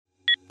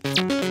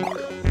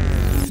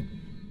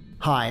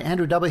Hi,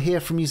 Andrew Dubber here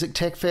from Music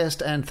Tech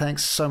Fest, and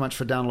thanks so much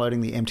for downloading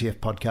the MTF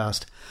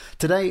podcast.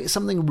 Today,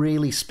 something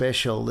really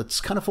special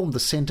that's kind of formed the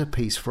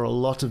centerpiece for a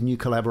lot of new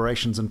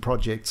collaborations and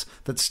projects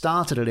that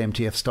started at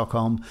MTF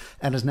Stockholm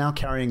and is now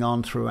carrying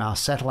on through our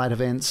satellite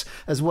events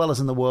as well as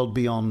in the world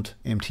beyond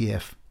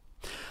MTF.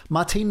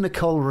 Martine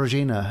Nicole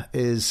Rogina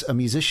is a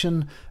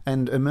musician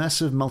and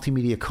immersive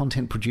multimedia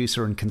content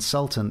producer and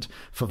consultant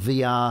for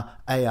VR,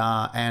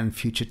 AR, and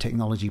future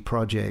technology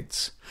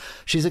projects.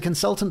 She's a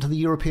consultant to the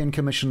European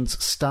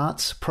Commission's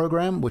STARTS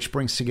program, which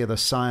brings together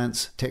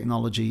science,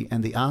 technology,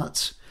 and the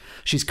arts.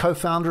 She's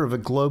co-founder of a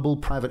global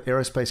private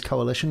aerospace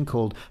coalition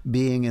called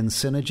Being in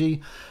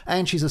Synergy,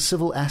 and she's a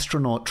civil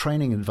astronaut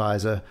training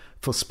advisor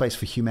for Space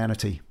for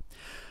Humanity.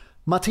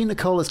 Martine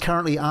Nicole is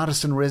currently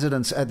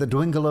artist-in-residence at the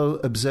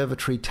Dwingelo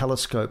Observatory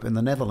Telescope in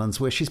the Netherlands,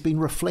 where she's been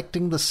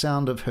reflecting the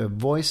sound of her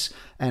voice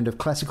and of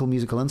classical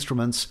musical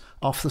instruments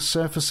off the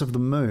surface of the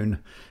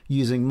moon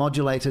using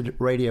modulated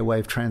radio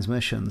wave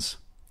transmissions.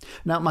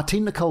 Now,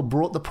 Martine Nicole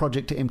brought the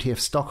project to MTF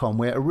Stockholm,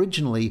 where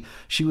originally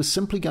she was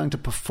simply going to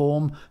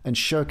perform and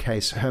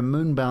showcase her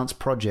Moon Bounce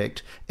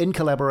project in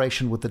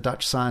collaboration with the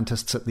Dutch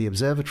scientists at the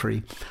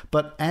observatory.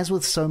 But as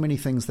with so many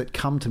things that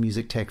come to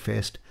Music Tech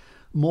Fest,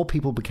 more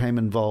people became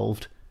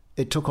involved,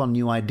 it took on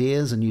new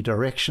ideas and new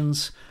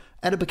directions,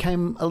 and it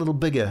became a little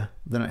bigger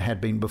than it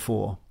had been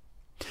before.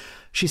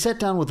 She sat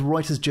down with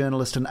Reuters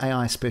journalist and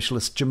AI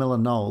specialist Jamila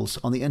Knowles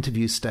on the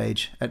interview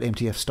stage at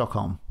MTF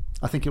Stockholm.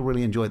 I think you'll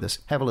really enjoy this.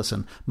 Have a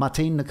listen.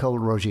 Martine Nicole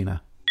Rogina.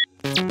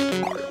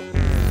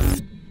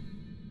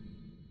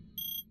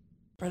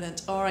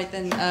 Brilliant. All right,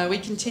 then we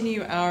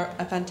continue our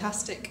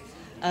fantastic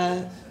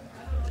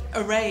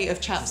array of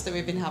chats that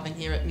we've been having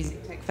here at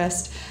Music Tech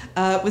Fest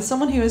with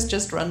someone who has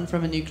just run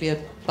from a nuclear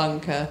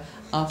bunker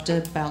after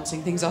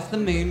bouncing things off the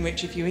moon,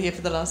 which if you were here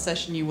for the last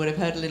session you would have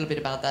heard a little bit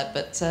about that.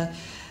 But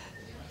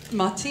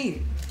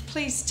Martine,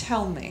 please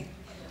tell me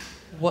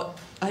what...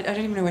 I don't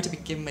even know where to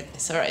begin with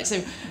this. All right,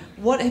 so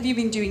what have you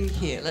been doing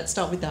here? Let's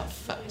start with that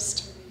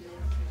first.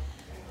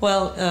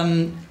 Well,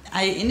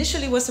 I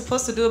initially was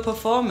supposed to do a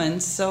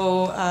performance,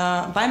 so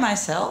by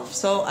myself.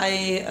 So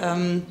I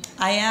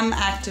am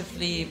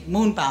actively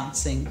moon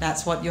bouncing.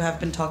 That's what you have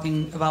been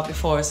talking about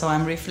before. So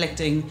I'm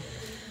reflecting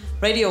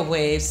radio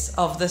waves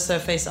of the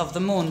surface of the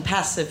moon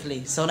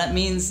passively. So that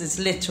means it's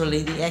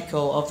literally the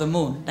echo of the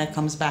moon that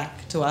comes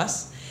back to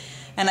us.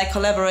 And I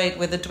collaborate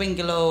with the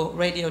Dwingelo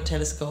Radio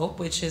Telescope,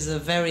 which is a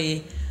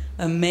very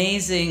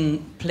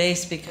amazing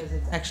place because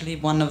it's actually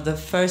one of the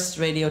first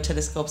radio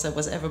telescopes that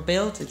was ever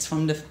built. It's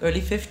from the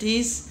early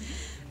 50s.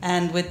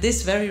 And with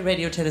this very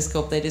radio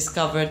telescope, they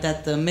discovered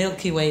that the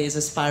Milky Way is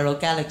a spiral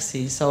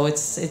galaxy. So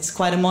it's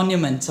quite a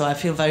monument. So I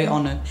feel very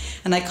honored.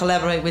 And I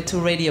collaborate with 2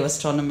 radio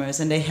astronomers,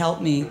 and they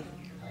help me,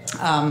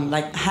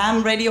 like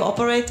ham radio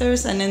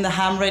operators. And in the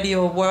ham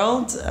radio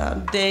world,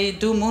 they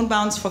do moon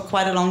bounce for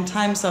quite a long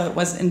time. So it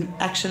was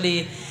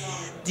actually...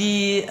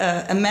 The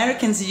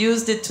Americans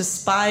used it to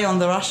spy on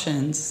the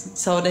Russians,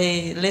 so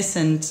they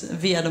listened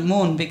via the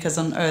moon because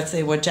on Earth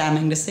they were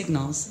jamming the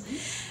signals.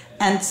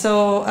 And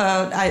so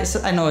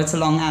I know it's a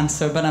long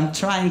answer, but I'm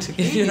trying to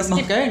give you the most...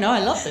 Keep going. No, I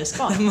love this.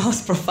 Come on. The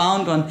most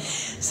profound one.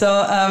 So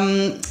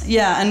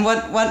and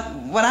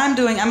what I'm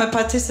doing, I'm a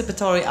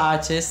participatory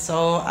artist,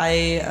 so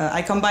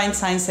I combine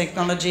science,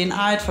 technology, and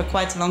art for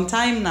quite a long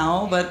time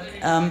now. But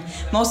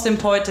most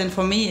important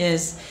for me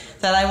is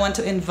that I want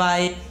to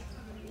invite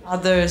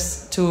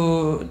others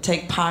to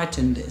take part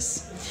in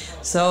this.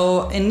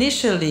 So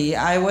initially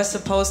I was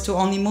supposed to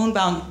only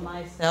moonbound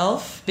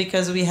myself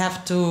because we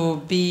have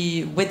to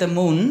be with the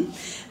moon,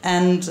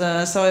 and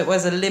so it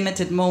was a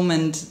limited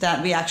moment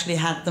that we actually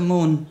had the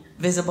moon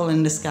visible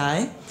in the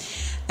sky.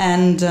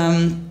 And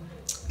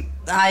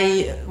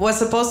I was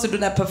supposed to do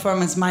that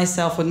performance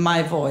myself with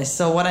my voice.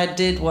 So what I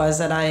did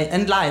was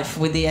and live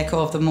with the echo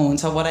of the moon.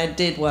 So what I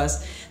did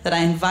was that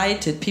I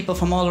invited people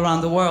from all around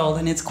the world,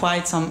 and it's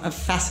quite a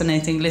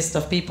fascinating list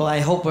of people. I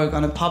hope we're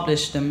going to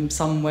publish them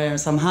somewhere,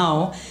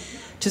 somehow,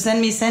 to send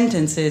me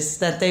sentences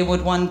that they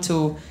would want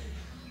to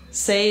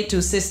say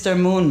to Sister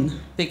Moon,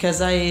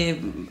 because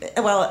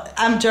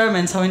I'm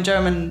German, so in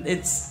German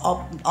it's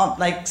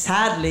like,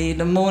 sadly,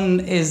 the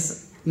moon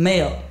is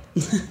male.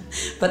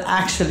 But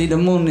actually the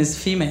moon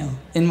is female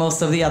in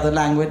most of the other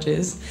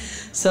languages.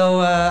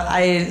 So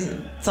I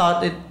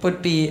thought it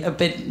would be a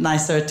bit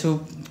nicer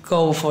to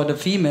go for the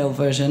female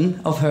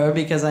version of her,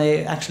 because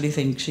I actually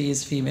think she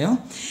is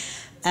female.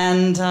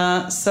 And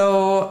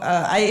so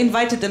I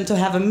invited them to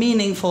have a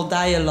meaningful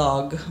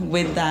dialogue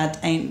with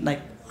that,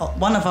 like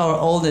one of our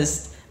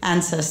oldest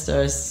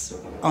ancestors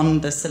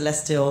on the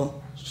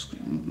celestial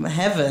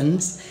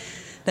heavens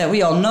that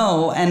we all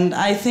know. And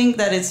I think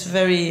that it's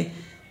very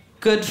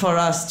good for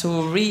us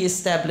to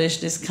re-establish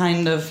this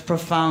kind of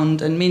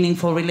profound and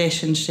meaningful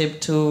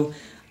relationship to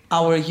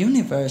our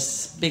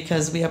universe,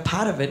 because we are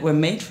part of it, we're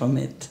made from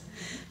it.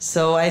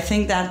 So I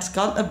think that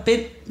got a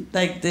bit,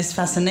 like this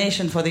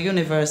fascination for the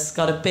universe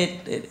got a bit,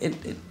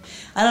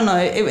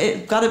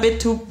 it got a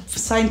bit too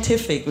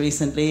scientific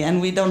recently,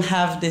 and we don't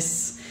have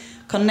this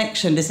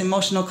connection, this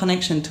emotional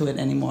connection to it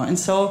anymore. And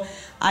so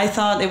I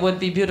thought it would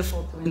be beautiful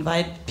to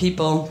invite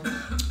people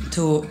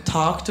to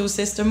talk to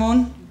Sister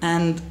Moon.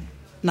 And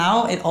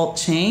now it all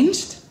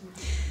changed,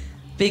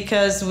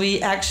 because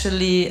we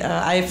actually,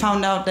 I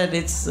found out that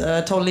it's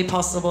totally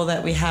possible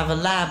that we have a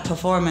lab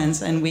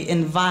performance and we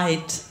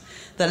invite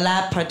the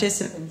lab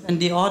participants and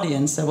the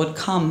audience that would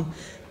come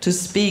to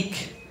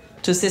speak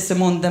to Sister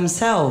Moon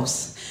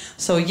themselves.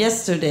 So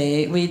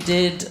yesterday we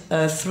did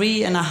a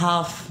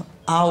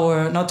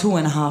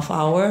 2.5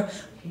 hour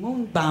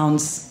moon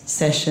bounce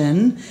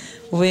session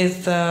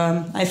with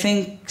I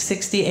think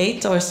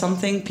 68 or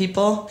something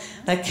people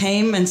that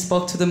came and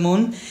spoke to the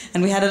moon,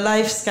 and we had a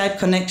live Skype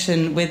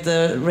connection with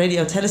the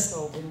radio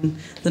telescope in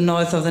the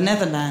north of the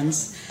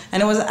Netherlands,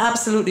 and it was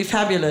absolutely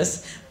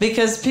fabulous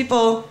because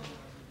people,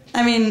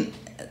 I mean,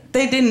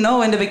 they didn't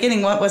know in the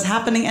beginning what was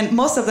happening, and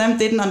most of them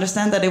didn't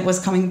understand that it was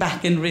coming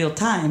back in real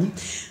time.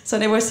 So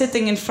they were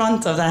sitting in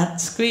front of that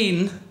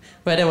screen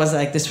where there was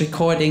like this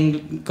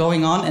recording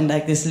going on and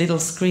like this little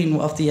screen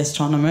of the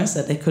astronomers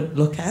that they could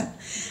look at.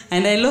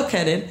 And they look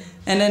at it,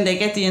 and then they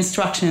get the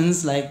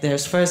instructions, like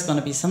there's first going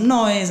to be some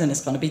noise, and it's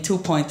going to be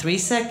 2.3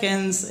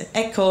 seconds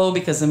echo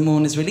because the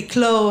moon is really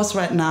close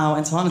right now,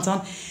 and so on and so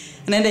on.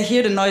 And then they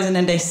hear the noise, and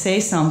then they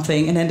say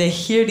something, and then they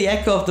hear the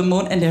echo of the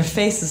moon, and their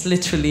faces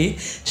literally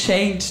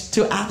changed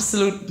to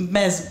absolute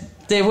mess.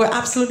 They were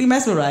absolutely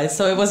mesmerized.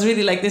 So it was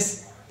really like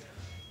this.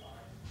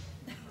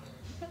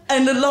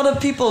 And a lot of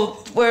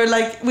people were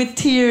like with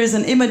tears,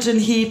 and Imogen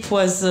Heap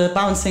was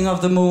bouncing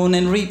off the moon,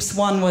 and Reeps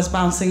One was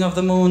bouncing off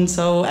the moon.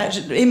 So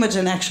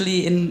Imogen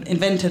actually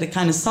invented a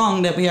kind of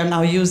song that we are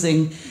now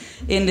using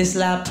in this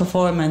lab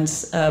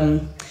performance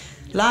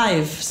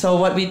live. So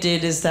what we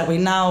did is that we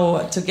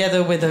now,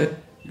 together with a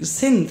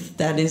synth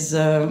that is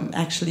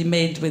actually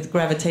made with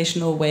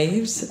gravitational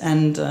waves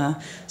and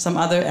some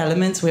other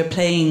elements, we're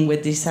playing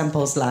with these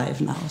samples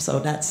live now. So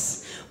that's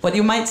what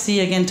you might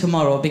see again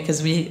tomorrow,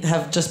 because we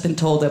have just been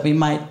told that we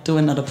might do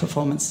another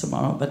performance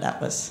tomorrow, but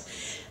that was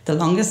the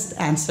longest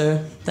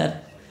answer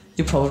that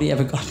you probably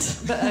ever got.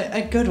 But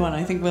a good one,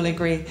 I think we'll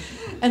agree.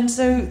 And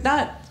so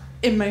that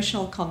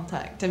emotional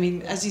contact, I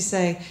mean, as you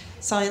say,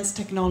 science,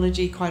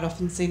 technology, quite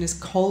often seen as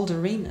cold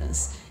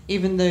arenas,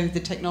 even though the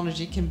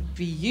technology can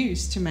be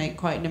used to make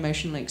quite an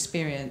emotional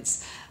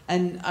experience.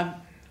 And I'm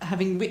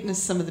having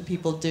witnessed some of the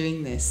people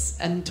doing this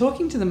and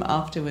talking to them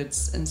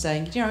afterwards and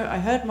saying, you know, I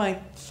heard my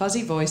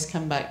fuzzy voice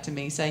come back to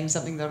me saying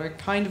something that I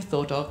kind of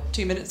thought of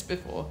 2 minutes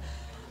before,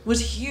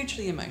 was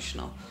hugely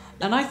emotional.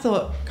 And I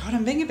thought, God,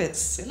 I'm being a bit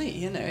silly,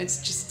 you know,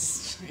 it's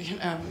just, you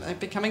know, I'm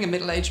becoming a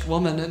middle-aged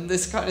woman and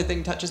this kind of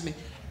thing touches me.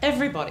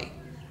 Everybody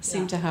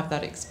seemed to have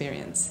that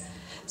experience.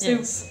 So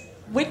yes.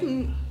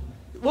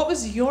 What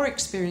was your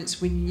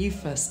experience when you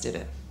first did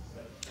it?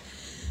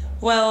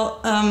 Well,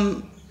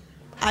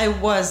 I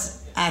was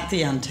at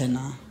the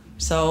antenna.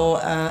 So,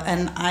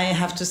 and I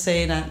have to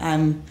say that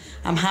I'm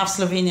half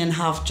Slovenian,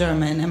 half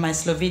German, and my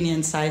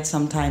Slovenian side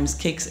sometimes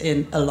kicks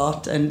in a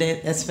lot, and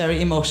it's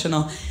very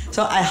emotional.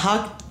 So I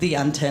hugged the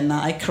antenna.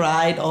 I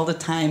cried all the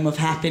time of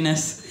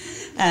happiness,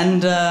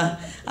 and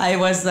I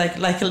was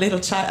like a little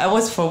child. I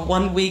was for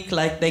 1 week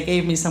like they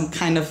gave me some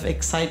kind of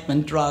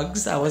excitement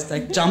drugs. I was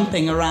like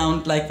jumping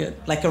around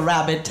like a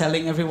rabbit,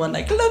 telling everyone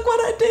like, look what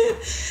I did.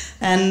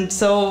 And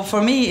so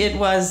for me it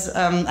was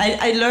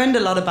I learned a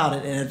lot about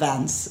it in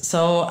advance.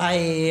 So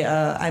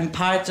I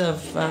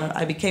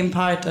became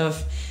part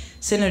of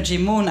Synergy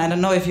Moon. I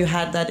don't know if you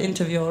had that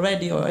interview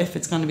already or if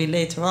it's going to be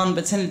later on,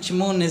 but Synergy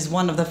Moon is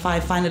one of the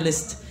 5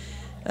 finalist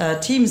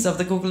teams of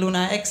the Google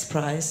Lunar X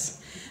Prize.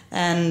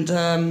 And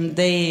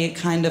they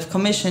kind of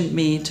commissioned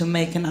me to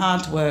make an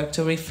artwork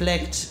to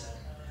reflect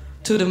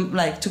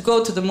to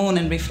go to the moon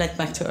and reflect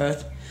back to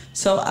Earth.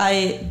 So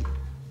I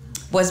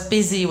was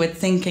busy with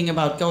thinking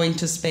about going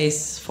to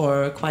space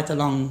for quite a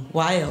long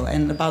while,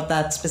 and about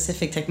that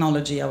specific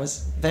technology I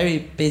was very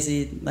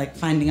busy, like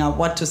finding out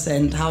what to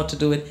send, how to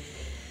do it.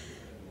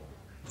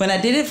 When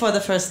I did it for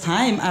the first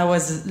time, I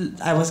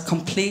was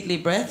completely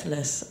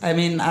breathless. I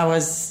mean, I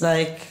was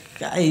like,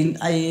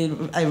 I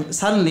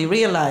suddenly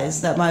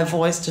realized that my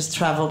voice just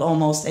traveled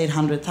almost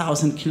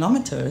 800,000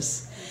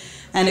 kilometers.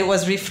 And it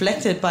was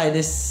reflected by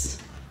this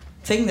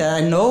thing that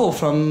I know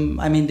from,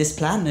 this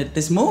planet,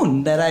 this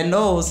moon, that I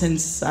know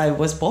since I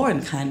was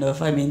born, kind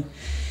of. And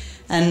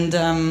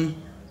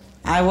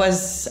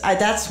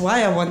that's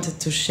why I wanted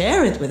to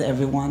share it with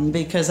everyone,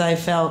 because I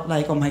felt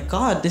like, oh my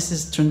God, this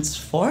is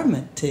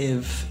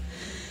transformative.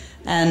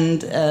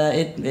 And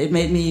it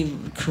made me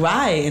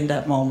cry in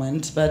that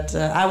moment. But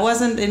I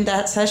wasn't in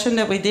that session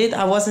that we did.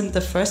 I wasn't the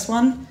first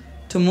one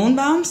to moon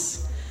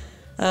bounce.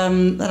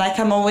 Like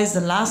I'm always the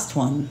last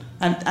one.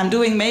 I'm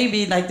doing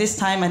maybe like this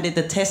time I did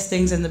the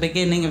testings in the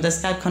beginning if the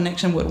Skype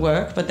connection would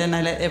work, but then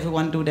I let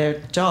everyone do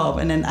their job,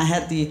 and then I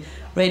had the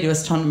radio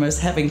astronomers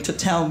having to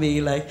tell me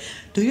like,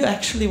 do you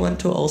actually want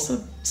to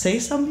also say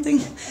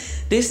something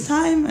this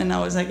time? And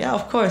I was like, yeah,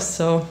 of course.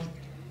 So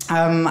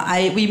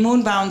we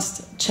moon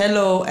bounced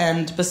cello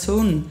and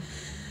bassoon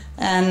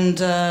and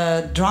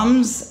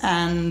drums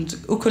and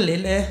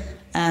ukulele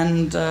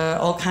and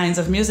all kinds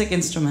of music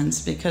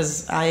instruments,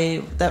 because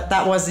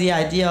that was the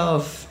idea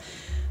of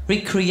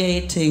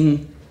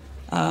recreating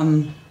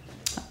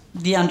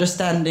the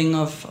understanding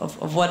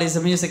of what is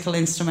a musical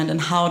instrument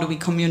and how do we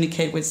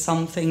communicate with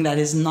something that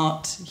is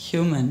not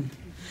human.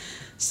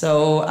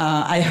 So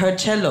I heard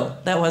cello.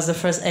 That was the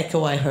first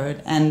echo I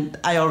heard, and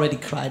I already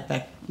cried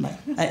back.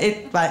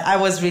 I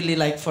was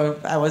really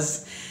I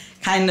was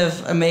kind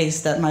of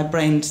amazed that my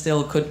brain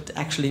still could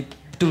actually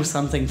do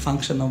something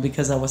functional,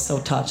 because I was so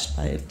touched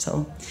by it.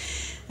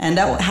 And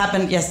that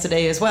happened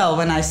yesterday as well,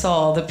 when I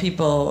saw the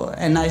people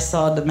and I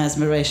saw the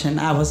mesmeration.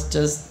 I was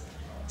just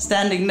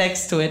standing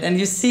next to it, and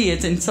you see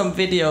it in some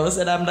videos,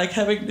 and I'm like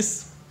having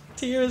this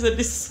tears and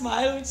this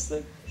smile. It's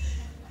like,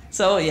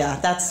 so yeah,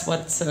 that's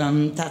what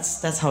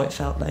that's how it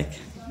felt like.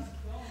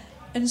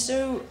 And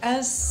so,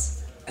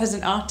 as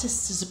an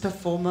artist, as a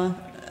performer,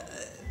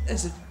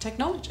 as a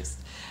technologist,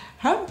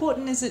 how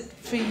important is it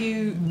for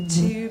you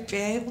to be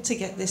able to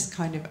get this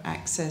kind of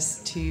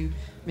access to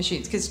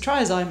machines? Because try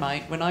as I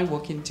might, when I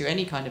walk into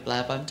any kind of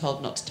lab, I'm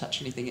told not to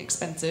touch anything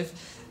expensive,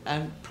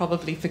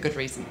 probably for good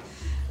reason.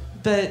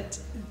 But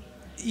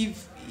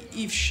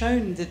you've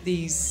shown that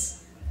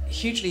these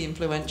hugely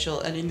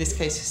influential, and in this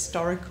case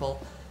historical,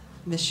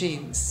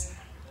 machines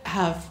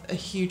have a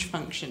huge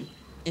function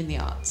in the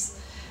arts.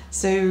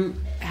 So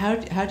how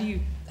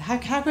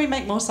can we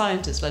make more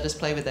scientists let us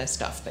play with their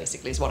stuff,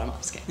 basically, is what I'm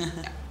asking.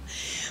 Yeah.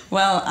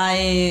 Well,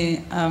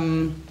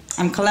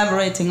 I'm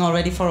collaborating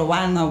already for a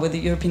while now with the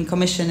European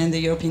Commission and the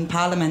European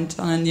Parliament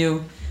on a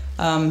new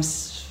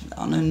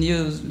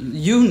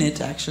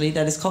unit, actually,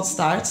 that is called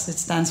STARTS. It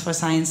stands for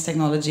Science,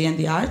 Technology and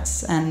the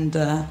Arts, and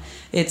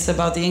it's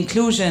about the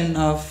inclusion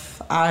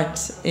of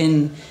art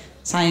in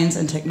science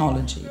and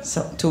technology,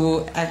 so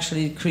to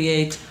actually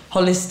create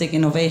holistic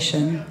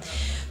innovation.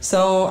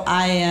 So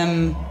I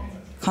am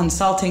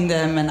consulting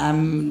them, and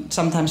I'm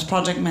sometimes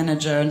project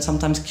manager and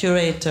sometimes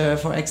curator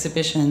for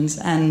exhibitions,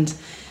 and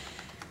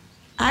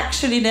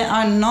actually there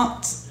are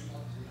not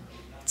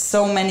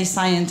so many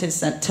scientists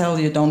that tell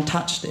you don't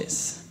touch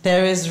this.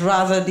 There is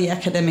rather the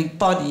academic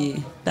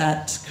body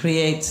that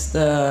creates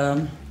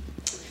the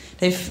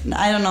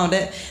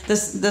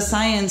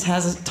science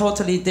has a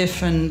totally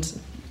different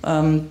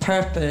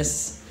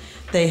purpose.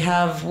 They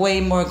have way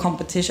more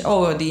competition.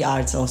 Oh, the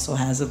arts also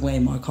has a way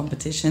more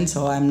competition.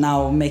 So I'm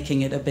now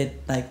making it a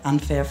bit like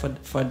unfair for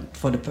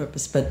the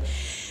purpose. But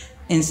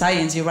in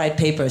science, you write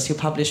papers, you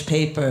publish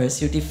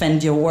papers, you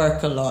defend your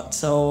work a lot.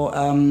 So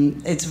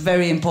it's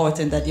very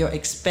important that your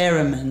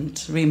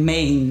experiment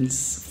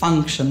remains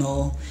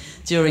functional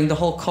during the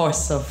whole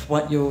course of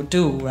what you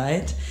do,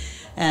 right?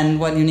 And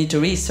what you need to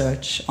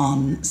research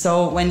on.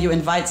 So when you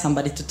invite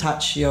somebody to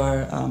touch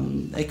your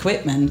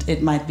equipment,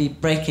 it might be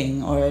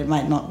breaking or it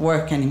might not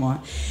work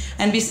anymore.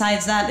 And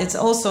besides that, it's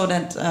also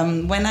that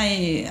when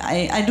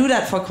I do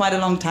that for quite a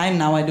long time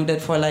now. I do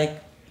that for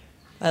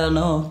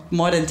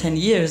more than 10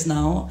 years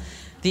now.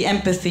 The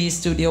Empathy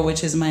Studio,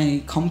 which is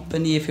my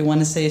company, if you want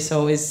to say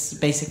so, is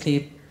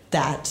basically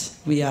that.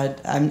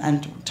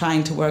 I'm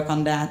trying to work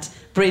on that,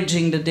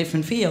 bridging the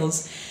different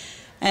fields.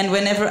 And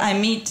whenever I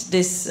meet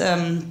this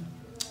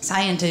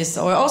scientists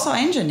or also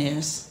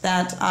engineers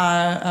that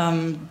are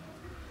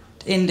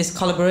in these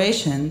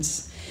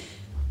collaborations,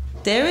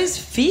 there is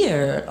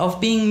fear of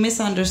being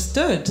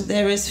misunderstood.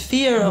 There is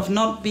fear of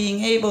not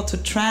being able to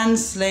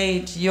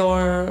translate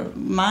your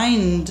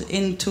mind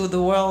into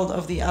the world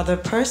of the other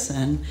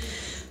person.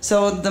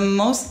 So the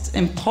most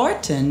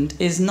important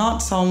is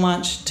not so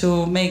much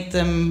to make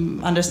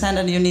them understand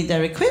that you need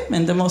their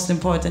equipment. The most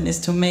important is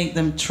to make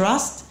them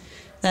trust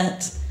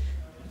that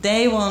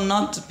they will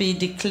not be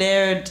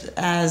declared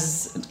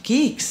as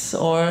geeks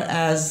or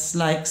as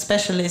like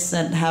specialists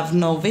that have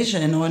no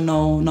vision or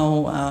no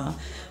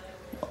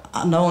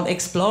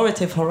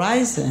explorative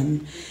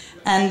horizon,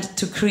 and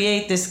to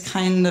create this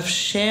kind of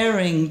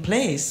sharing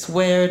place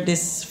where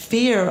this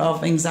fear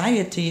of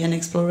anxiety and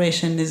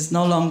exploration is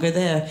no longer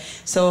there.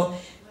 So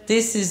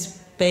this is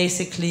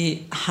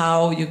basically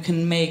how you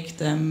can make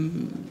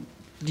them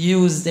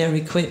use their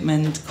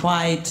equipment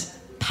quite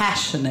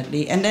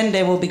passionately, and then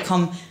they will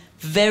become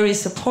very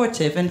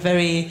supportive and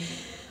very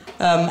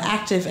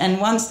active.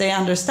 And once they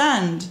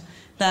understand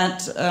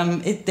that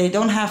they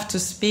don't have to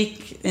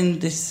speak in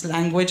this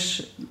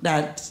language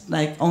that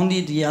like only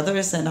the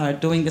others that are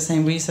doing the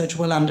same research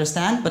will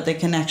understand, but they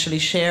can actually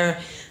share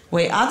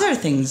other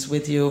things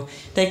with you.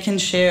 They can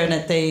share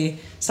that they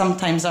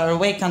sometimes are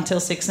awake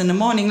until 6 a.m.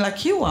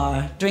 like you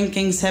are,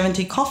 drinking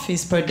 70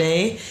 coffees per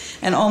day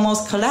and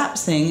almost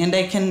collapsing, and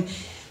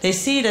they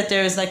see that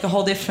there is like a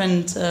whole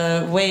different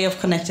way of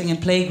connecting in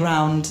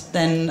playground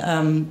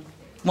than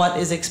what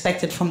is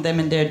expected from them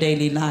in their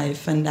daily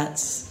life. And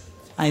that's,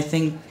 I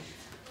think,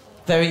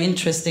 very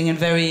interesting and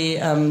very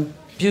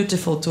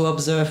beautiful to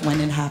observe when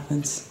it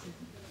happens.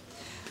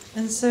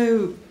 And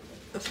so,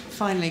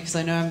 finally, because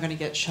I know I'm going to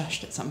get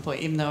shushed at some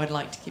point, even though I'd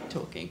like to keep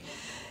talking,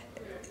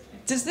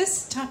 does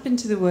this tap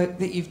into the work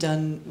that you've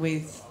done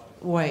with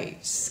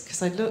waves?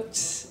 Because I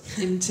looked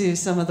into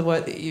some of the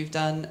work that you've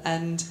done,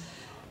 and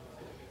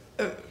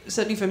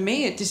certainly for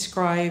me, it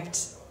described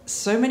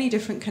so many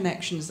different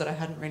connections that I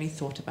hadn't really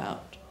thought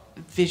about,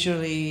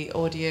 visually,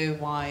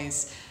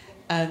 audio-wise.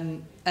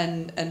 And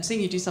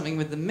seeing you do something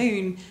with the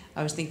moon,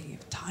 I was thinking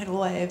of tidal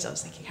waves. I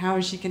was thinking, how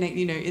is she connected?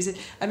 You know, is it?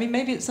 I mean,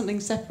 maybe it's something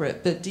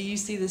separate. But do you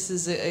see this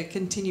as a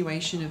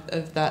continuation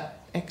of that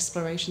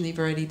exploration that you've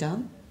already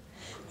done?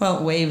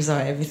 Well, waves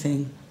are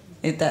everything.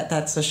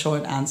 That's a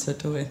short answer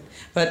to it.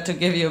 But to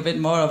give you a bit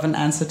more of an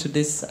answer to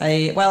this,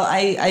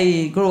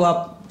 I grew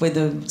up with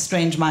a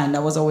strange mind. I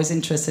was always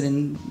interested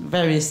in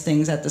various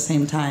things at the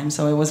same time.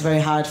 So it was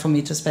very hard for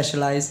me to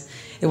specialize.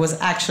 It was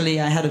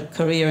actually, I had a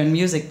career in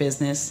music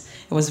business.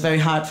 It was very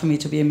hard for me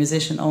to be a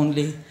musician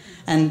only.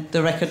 And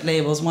the record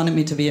labels wanted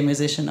me to be a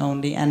musician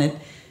only. And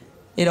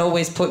it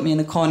always put me in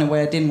a corner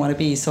where I didn't want to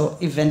be. So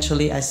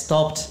eventually I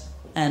stopped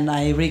and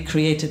I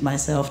recreated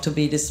myself to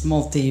be this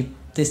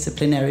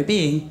multidisciplinary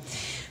being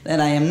that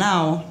I am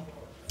now.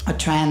 A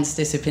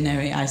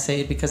transdisciplinary, I say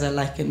it because I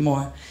like it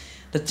more,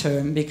 the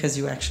term, because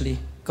you actually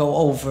go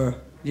over,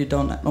 you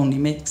don't only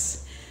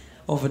mix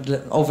over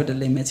the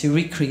limits, you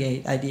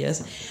recreate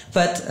ideas.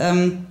 But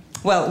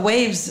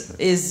waves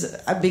is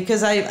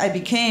because I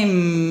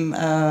became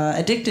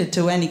addicted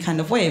to any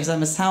kind of waves.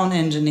 I'm a sound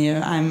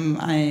engineer.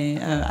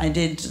 I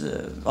did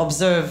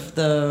observe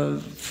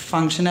the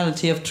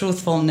functionality of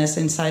truthfulness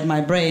inside my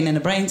brain in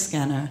a brain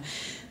scanner.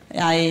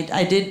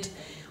 I did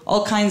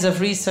all kinds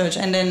of research,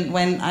 and then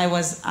when I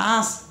was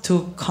asked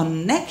to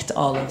connect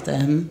all of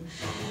them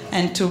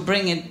and to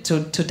bring it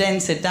to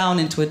dense it down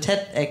into a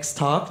TEDx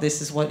talk,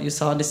 this is what you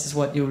saw, this is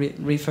what you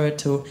referred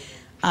to,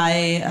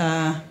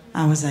 I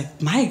was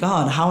like, my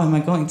God, how am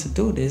I going to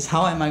do this?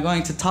 How am I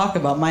going to talk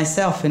about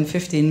myself in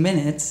 15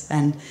 minutes?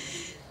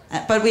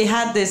 But we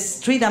had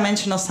this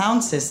three-dimensional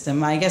sound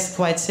system, I guess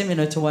quite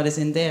similar to what is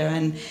in there,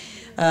 and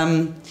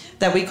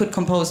that we could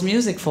compose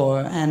music for.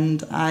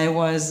 And I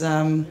was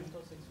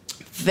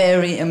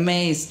very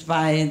amazed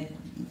by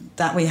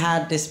that we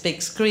had these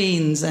big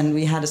screens, and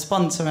we had a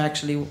sponsor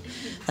actually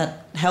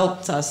that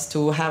helped us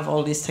to have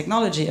all this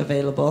technology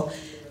available.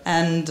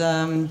 And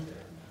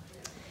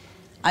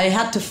I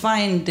had to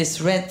find this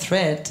red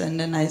thread, and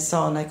then I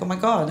saw like, oh my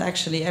God,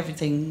 actually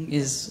everything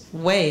is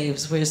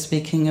waves. We're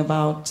speaking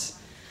about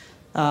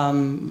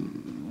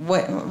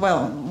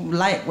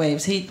light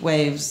waves, heat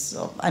waves.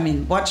 I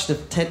mean, watch the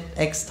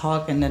TEDx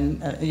talk, and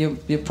then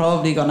you're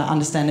probably going to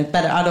understand it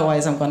better.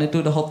 Otherwise, I'm going to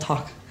do the whole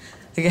talk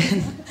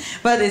again.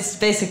 But it's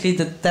basically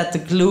that the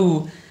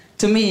glue,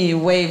 to me,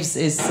 waves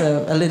is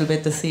a little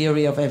bit the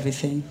theory of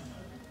everything.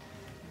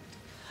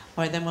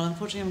 All right then, well,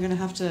 unfortunately I'm going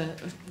to have to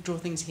draw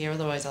things here,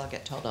 otherwise I'll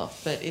get told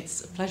off. But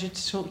it's a pleasure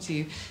to talk to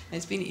you. And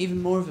it's been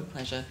even more of a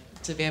pleasure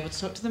to be able to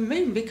talk to the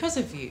moon because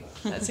of you.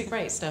 That's a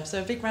great stuff.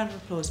 So a big round of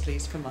applause,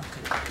 please, for Marco.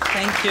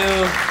 Thank you.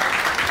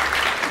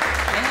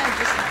 May I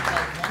just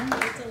have one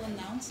little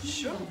announcement?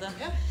 Sure.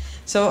 Yeah.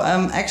 So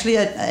actually,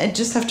 I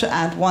just have to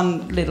add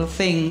one little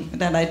thing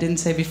that I didn't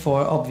say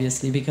before,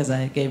 obviously, because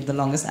I gave the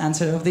longest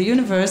answer of the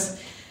universe.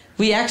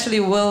 We actually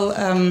will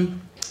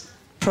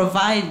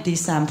provide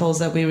these samples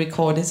that we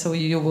recorded, so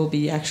you will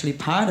be actually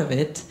part of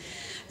it.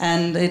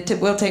 And it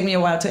will take me a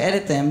while to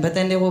edit them, but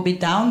then they will be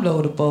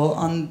downloadable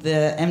on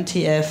the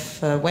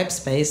MTF web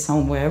space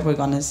somewhere. We're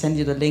going to send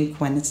you the link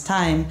when it's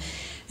time.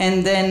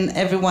 And then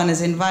everyone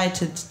is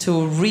invited to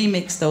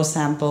remix those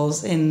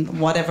samples in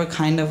whatever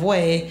kind of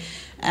way.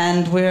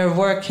 And we're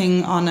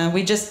working on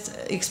we just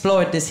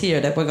explored this here,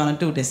 that we're going to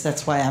do this.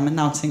 That's why I'm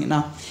announcing it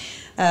now.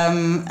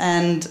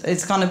 And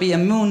it's going to be a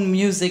moon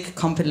music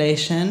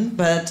compilation,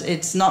 but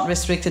it's not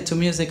restricted to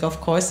music, of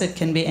course. It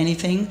can be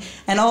anything.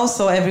 And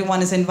also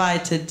everyone is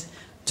invited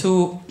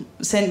to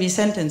send me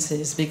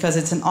sentences, because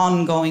it's an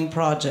ongoing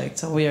project.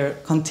 So we are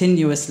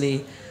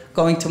continuously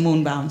going to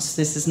Moonbounce.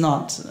 This is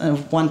not a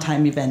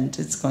one-time event.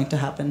 It's going to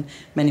happen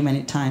many,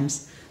 many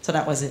times. So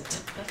that was it.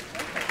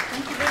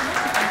 Thank you very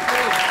much.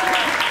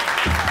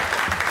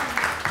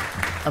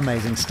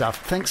 Amazing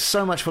stuff. Thanks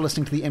so much for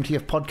listening to the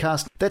MTF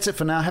podcast. That's it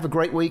for now. Have a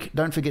great week.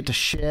 Don't forget to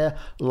share,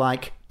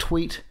 like,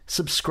 tweet,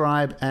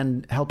 subscribe,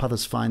 and help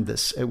others find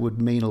this. It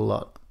would mean a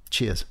lot.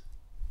 Cheers.